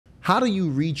How do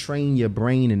you retrain your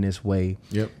brain in this way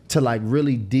to like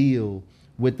really deal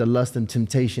with the lust and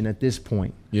temptation at this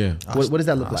point? Yeah. What does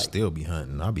that look like? I still be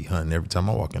hunting. I'll be hunting every time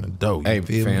I walk in the door. Hey,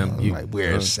 fam, I'm like,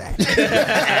 where's that?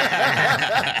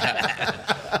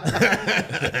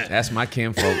 That's my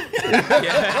kinfolk.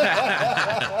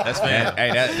 That's man.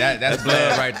 Hey, that's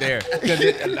blood right there.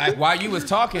 Because like while you was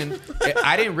talking,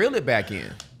 I didn't reel it back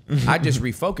in. I just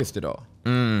refocused it all.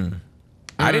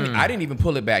 I didn't even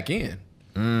pull it back in.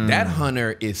 That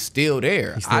hunter is still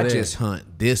there. I just hunt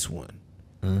this one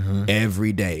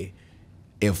every day.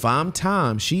 If I'm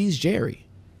Tom, she's Jerry.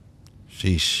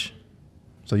 Sheesh.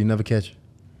 So you never catch her?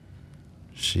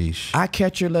 Sheesh. I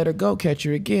catch her, let her go, catch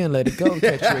her again, let her go,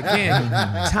 catch her again.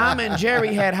 Tom and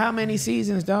Jerry had how many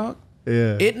seasons, dog?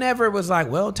 Yeah. It never was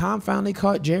like, well, Tom finally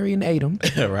caught Jerry and ate him.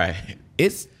 Right.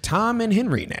 It's Tom and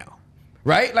Henry now,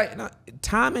 right? Like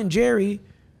Tom and Jerry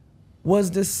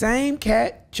was the same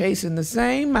cat chasing the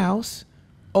same mouse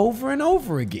over and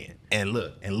over again. And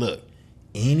look,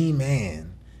 any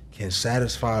man can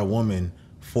satisfy a woman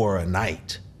for a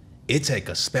night. It take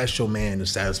a special man to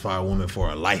satisfy a woman for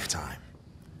a lifetime.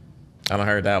 I done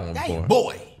heard that one before. Hey,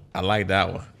 boy. I like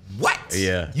that one. What?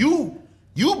 Yeah. You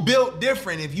built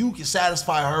different if you can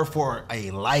satisfy her for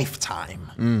a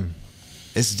lifetime.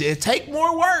 It take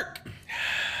more work.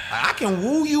 I can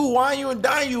woo you, wine you, and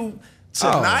dine you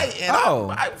tonight. And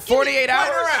I 48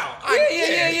 hours?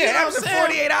 Yeah. After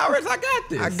 48 hours, I got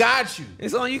this. I got you.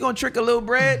 It's on you gonna trick a little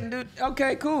bread and do,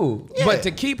 okay, cool. Yeah. But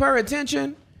to keep her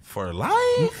attention, For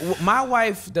life? my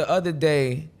wife the other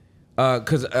day,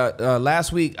 cause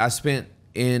last week I spent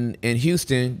in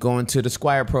Houston going to the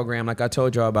Squire program like I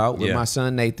told y'all about with my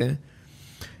son Nathan.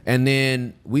 And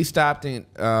then we stopped in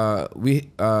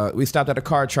we stopped at a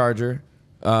car charger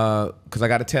because I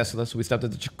got a Tesla, so we stopped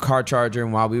at the car charger,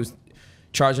 and while we was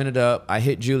charging it up, I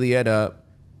hit Juliet up,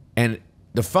 and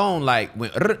the phone like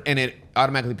went and it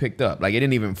automatically picked up. Like it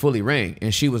didn't even fully ring,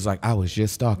 and she was like, "I was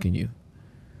just stalking you."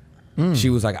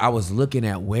 She was like, "I was looking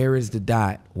at where is the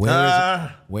dot?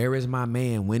 Where is my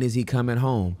man? When is he coming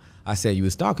home?" I said, "You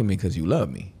was stalking me because you love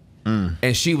me."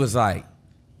 And she was like,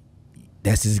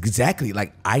 "That's exactly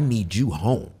like I need you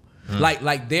home."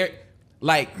 Like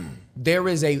there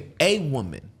is a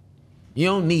woman. You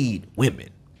don't need women.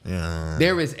 Yeah.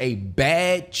 There is a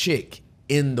bad chick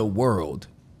in the world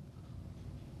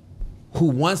who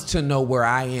wants to know where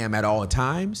I am at all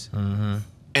times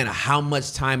and how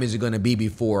much time is it going to be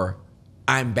before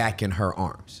I'm back in her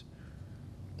arms.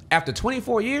 After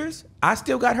 24 years, I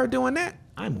still got her doing that.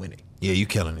 I'm winning. Yeah, you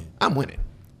killing it. I'm winning.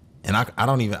 And I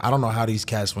don't know how these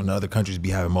cats from the other countries be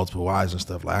having multiple wives and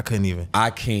stuff. Like I can't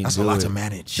That's do a lot it. to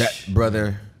manage. That,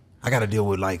 brother. I got to deal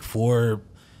with like 4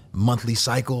 monthly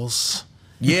cycles.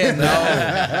 Yeah,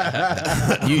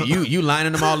 no. you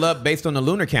lining them all up based on the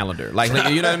lunar calendar. Like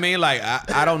you know what I mean? Like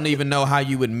I don't even know how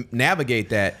you would navigate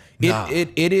that.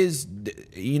 It is,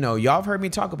 you know, y'all have heard me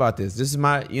talk about this. This is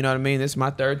my, you know what I mean? This is my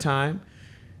 3rd time.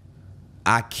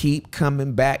 I keep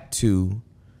coming back to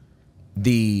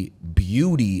the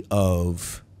beauty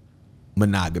of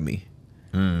monogamy.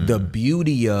 The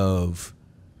beauty of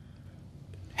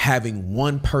having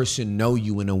one person know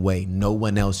you in a way no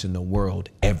one else in the world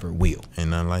ever will.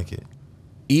 Ain't nothing like it.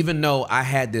 Even though I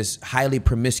had this highly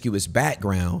promiscuous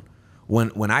background,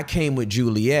 when I came with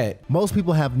Juliet, Most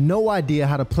people have no idea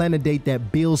how to plan a date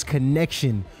that builds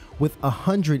connection with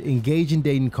 100 engaging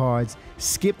dating cards,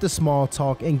 skip the small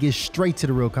talk, and get straight to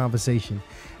the real conversation.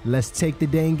 Let's take the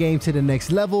dating game to the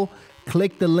next level.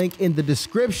 Click the link in the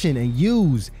description and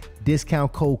use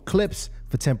discount code CLIPS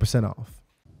for 10% off.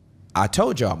 I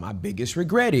told y'all my biggest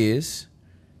regret is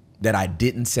that I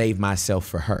didn't save myself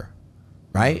for her,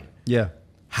 right? Yeah.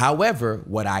 However,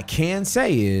 what I can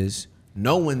say is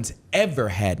no one's ever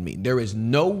had me. There is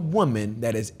no woman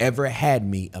that has ever had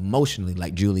me emotionally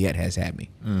like Juliet has had me.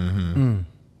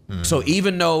 So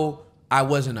even though I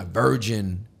wasn't a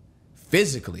virgin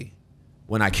physically,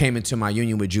 when I came into my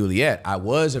union with Juliet, I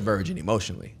was a virgin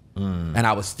emotionally. And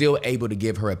I was still able to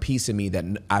give her a piece of me that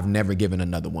I've never given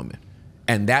another woman.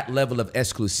 And that level of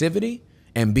exclusivity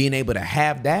and being able to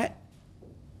have that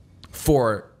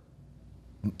for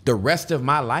the rest of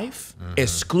my life,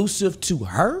 exclusive to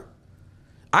her,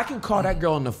 I can call that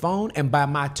girl on the phone and by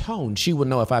my tone, she will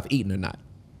know if I've eaten or not.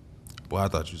 Well, I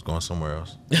thought you was going somewhere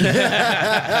else.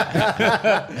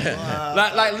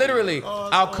 Like literally,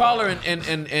 I'll call her and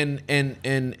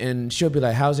she'll be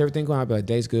like, "How's everything going?" I'll be like,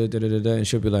 "Day's good." And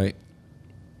she'll be like,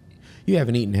 "You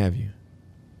haven't eaten, have you?"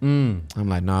 I'm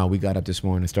like, "Nah, we got up this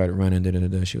morning and started running."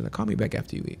 She was like, "Call me back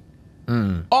after you eat."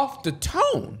 Off the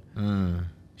tone,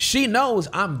 she knows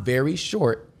I'm very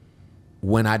short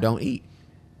when I don't eat.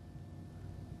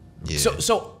 Yeah.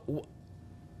 So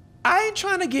I ain't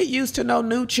trying to get used to no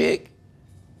new chick,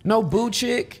 no boo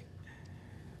chick,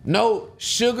 no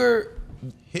sugar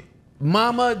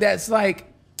mama that's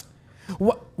like,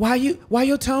 why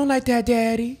your tone like that,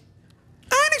 daddy?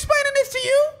 I ain't explaining this to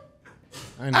you.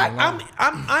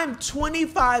 I'm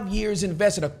 25 years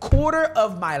invested. A quarter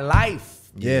of my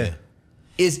life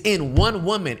is in one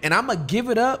woman, and I'm gonna give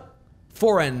it up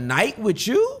for a night with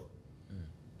you?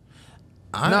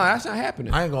 No, that's not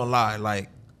happening. I ain't gonna lie. Like,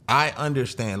 I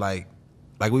understand. Like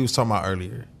we was talking about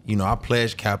earlier. You know, I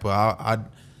pledged Kappa.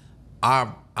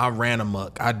 I ran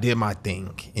amok. I did my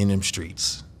thing in them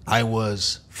streets. I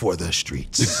was for the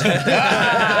streets. It's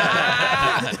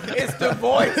the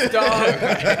voice, dog.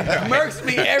 Murks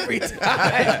me every time.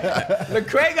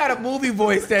 Lecrae got a movie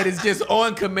voice that is just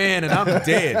on command, and I'm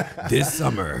dead. This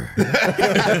summer,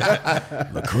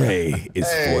 Lecrae is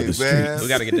for the streets. We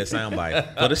got to get that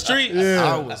soundbite for the streets.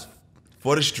 I was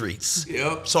for the streets.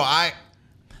 Yep. So I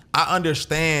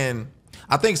understand.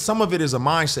 I think some of it is a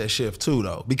mindset shift too,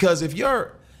 though, because if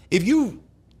you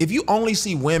only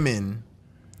see women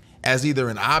as either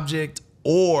an object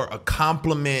or a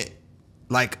compliment,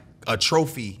 like a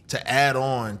trophy to add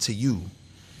on to you,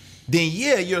 then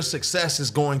yeah, your success is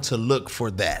going to look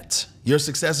for that. Your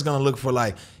success is going to look for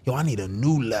like, yo, I need a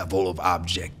new level of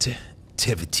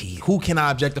objectivity. Who can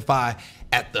I objectify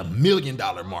at the $1 million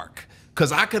mark?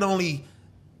 Because I could only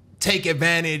take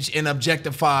advantage and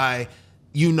objectify,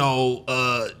 you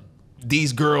know,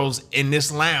 these girls in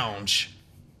this lounge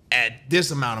at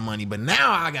this amount of money, but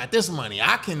now I got this money.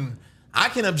 I can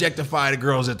objectify the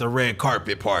girls at the red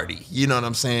carpet party. You know what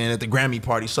I'm saying? At the Grammy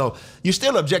party. So you're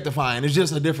still objectifying. It's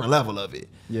just a different level of it.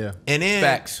 Yeah. And then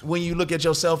Facts. when you look at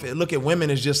yourself, look at women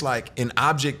as just like an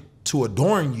object to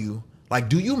adorn you. Like,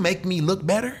 do you make me look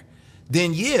better?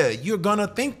 Then yeah, you're gonna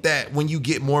think that when you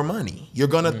get more money. You're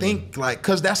gonna think like,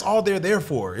 cause that's all they're there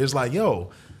for. It's like,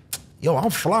 yo, I'm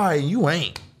fly and you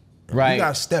ain't. Right. We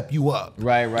gotta step you up.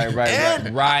 Right.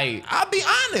 And I'll be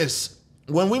honest.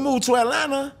 When we moved to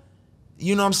Atlanta,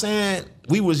 you know what I'm saying?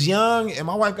 We was young, and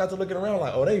my wife got to looking around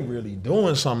like, oh, they really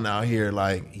doing something out here.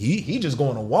 Like, he just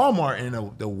going to Walmart,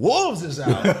 and the wolves is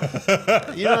out.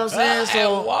 You know what I'm saying?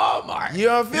 So Walmart. You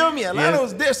know, feel me? Atlanta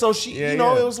was there. So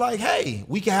it was like, hey,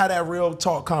 we can have that real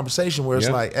talk conversation where it's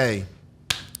like, hey,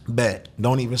 bet,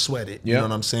 don't even sweat it. You know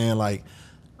what I'm saying? Like,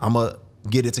 I'm going to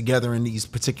get it together in these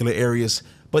particular areas.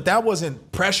 But that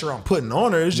wasn't pressure I'm putting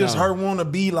on her. It's just her want to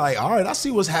be like, all right, I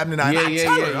see what's happening. I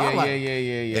tell her, I'm like,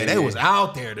 they was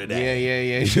out there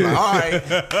today. Yeah. She's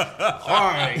like, all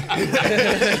right.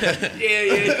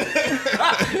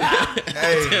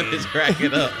 Hey, Tim is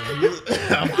cracking up.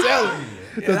 I'm telling you.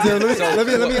 Let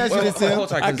me ask you this, Tim.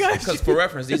 Because for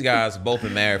reference, these guys both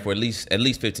been married for at least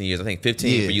 15 years. I think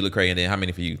 15 for you, Lecrae, and then how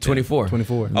many for you? 24.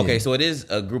 24. Okay, so it is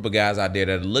a group of guys out there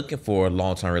that are looking for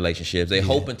long-term relationships. They're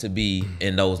hoping to be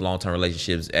in those long-term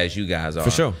relationships as you guys are.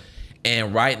 For sure.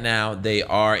 And right now, they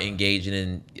are engaging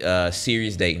in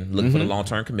serious dating, looking for the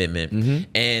long-term commitment.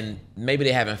 And maybe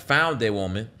they haven't found their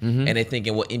woman, and they're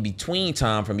thinking, well, in between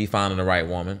time from me finding the right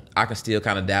woman, I can still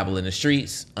kind of dabble in the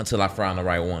streets until I find the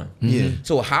right one.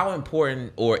 So how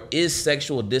important, or is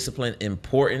sexual discipline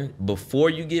important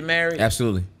before you get married?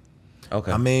 Absolutely.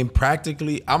 Okay. I mean,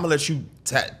 practically, I'm going to let you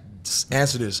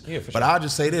answer this. Yeah, for but sure. I'll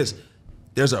just say this.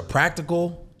 There's a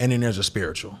practical, and then there's a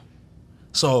spiritual.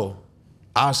 So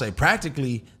I'll say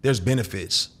practically there's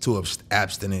benefits to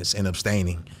abstinence and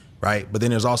abstaining, right? But then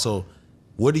there's also,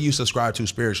 what do you subscribe to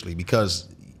spiritually? Because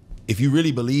if you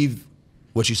really believe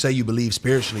what you say you believe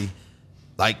spiritually,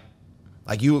 like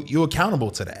you're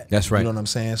accountable to that. That's right. You know what I'm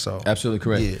saying? So Absolutely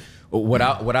correct. Yeah. What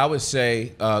I would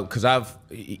say, because I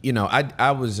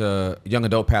was a young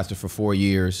adult pastor for 4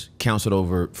 years, counseled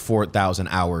over 4,000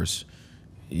 hours.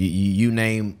 You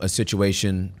name a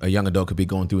situation a young adult could be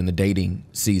going through in the dating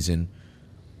season,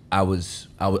 I was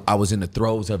in the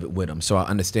throes of it with them, so I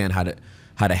understand how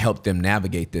to help them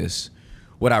navigate this.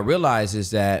 What I realize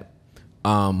is that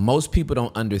most people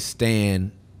don't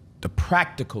understand the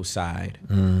practical side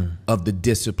of the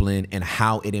discipline and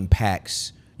how it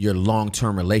impacts your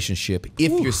long-term relationship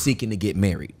if you're seeking to get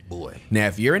married. Boy. Now,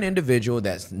 if you're an individual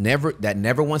that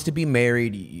never wants to be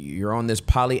married, you're on this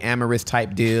polyamorous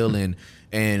type deal, and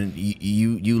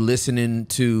you listening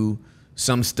to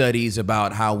some studies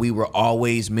about how we were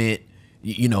always meant,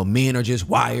 men are just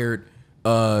wired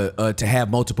to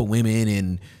have multiple women,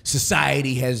 and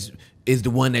society is the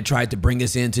one that tried to bring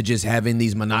us into just having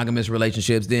these monogamous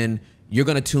relationships, then you're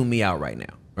gonna tune me out right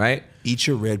now, right? Eat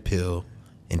your red pill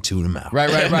and tune them out.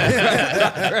 Right.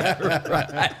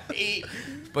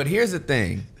 But here's the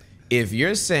thing. If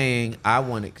you're saying I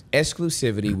want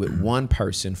exclusivity with one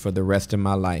person for the rest of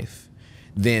my life,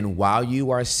 then while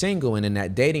you are single and in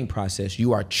that dating process,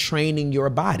 you are training your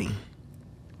body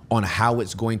on how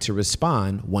it's going to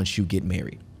respond once you get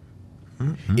married.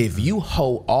 If you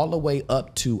hold all the way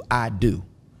up to I do,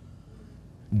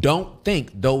 don't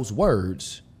think those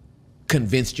words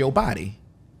convinced your body,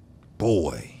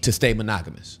 boy, to stay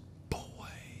monogamous. Boy.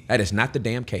 That is not the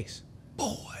damn case.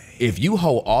 Boy. If you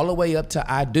hold all the way up to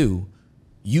I do,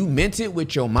 you meant it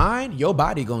with your mind, your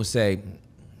body gonna say,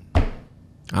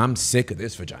 I'm sick of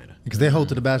this vagina. Because they hold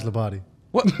to the bachelor party.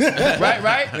 What?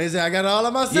 Right? They say, I got all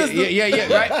of my sisters. Yeah,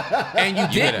 right. And you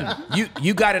didn't.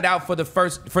 You got it out for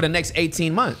the next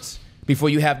 18 months before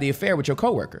you have the affair with your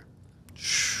coworker.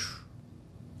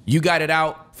 You got it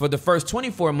out for the first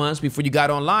 24 months before you got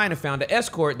online and found an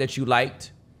escort that you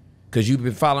liked because you've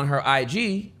been following her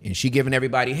IG and she giving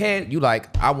everybody head. You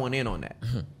like, I want in on that.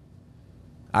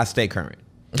 I stay current.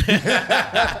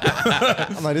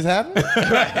 I'm like, this happened?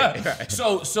 Right.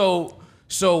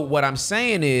 So what I'm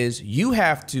saying is you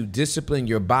have to discipline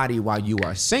your body while you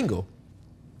are single.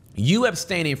 You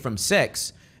abstaining from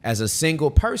sex as a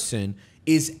single person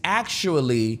is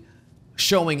actually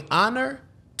showing honor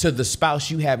to the spouse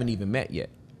you haven't even met yet.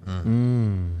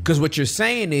 Because what you're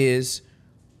saying is,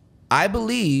 I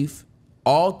believe,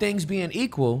 all things being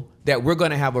equal, that we're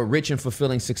going to have a rich and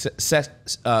fulfilling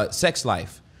sex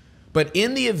life. But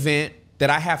in the event that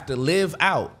I have to live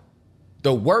out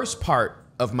the worst part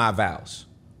of my vows,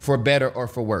 for better or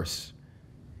for worse,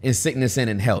 in sickness and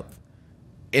in health,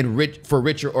 for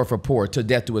richer or for poor, till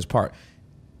death do us part.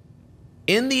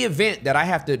 In the event that I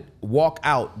have to walk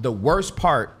out the worst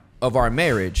part of our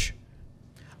marriage,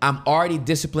 I'm already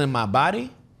disciplining my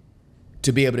body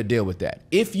to be able to deal with that.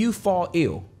 If you fall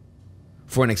ill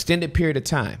for an extended period of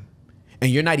time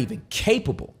and you're not even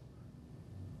capable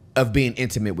of being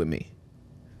intimate with me,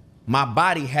 my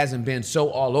body hasn't been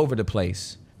so all over the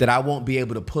place that I won't be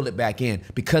able to pull it back in.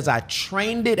 Because I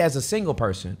trained it as a single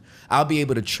person, I'll be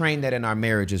able to train that in our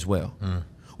marriage as well.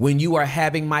 When you are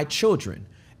having my children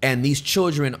and these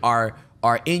children are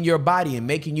in your body and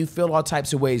making you feel all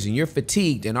types of ways and you're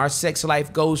fatigued and our sex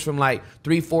life goes from like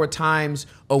 3-4 times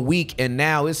a week and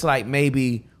now it's like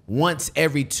maybe once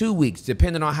every 2 weeks,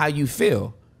 depending on how you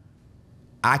feel,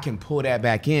 I can pull that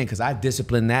back in because I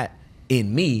disciplined that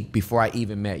in me before I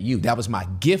even met you. That was my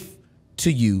gift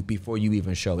to you before you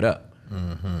even showed up.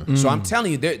 So I'm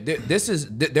telling you,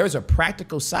 there's a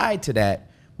practical side to that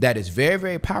that is very,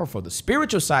 very powerful. The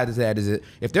spiritual side of that is that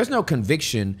if there's no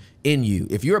conviction in you,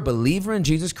 if you're a believer in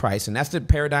Jesus Christ, and that's the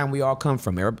paradigm we all come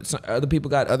from. Other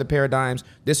people got other paradigms.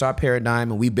 This is our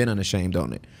paradigm, and we've been unashamed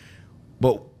on it.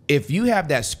 But if you have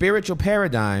that spiritual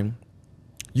paradigm,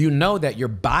 you know that your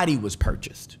body was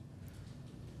purchased.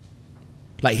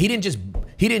 Like he didn't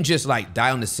just like die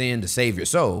on the sin to save your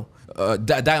soul,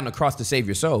 die on the cross to save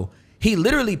your soul. He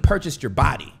literally purchased your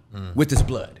body with his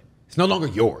blood. It's no longer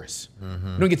yours.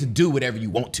 You don't get to do whatever you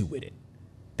want to with it.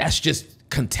 That's just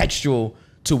contextual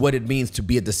to what it means to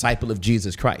be a disciple of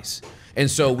Jesus Christ.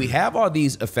 And so we have all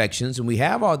these affections and we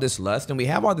have all this lust and we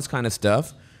have all this kind of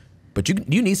stuff, but you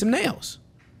need some nails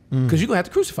because you're going to have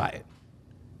to crucify it.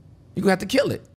 You're going to have to kill it.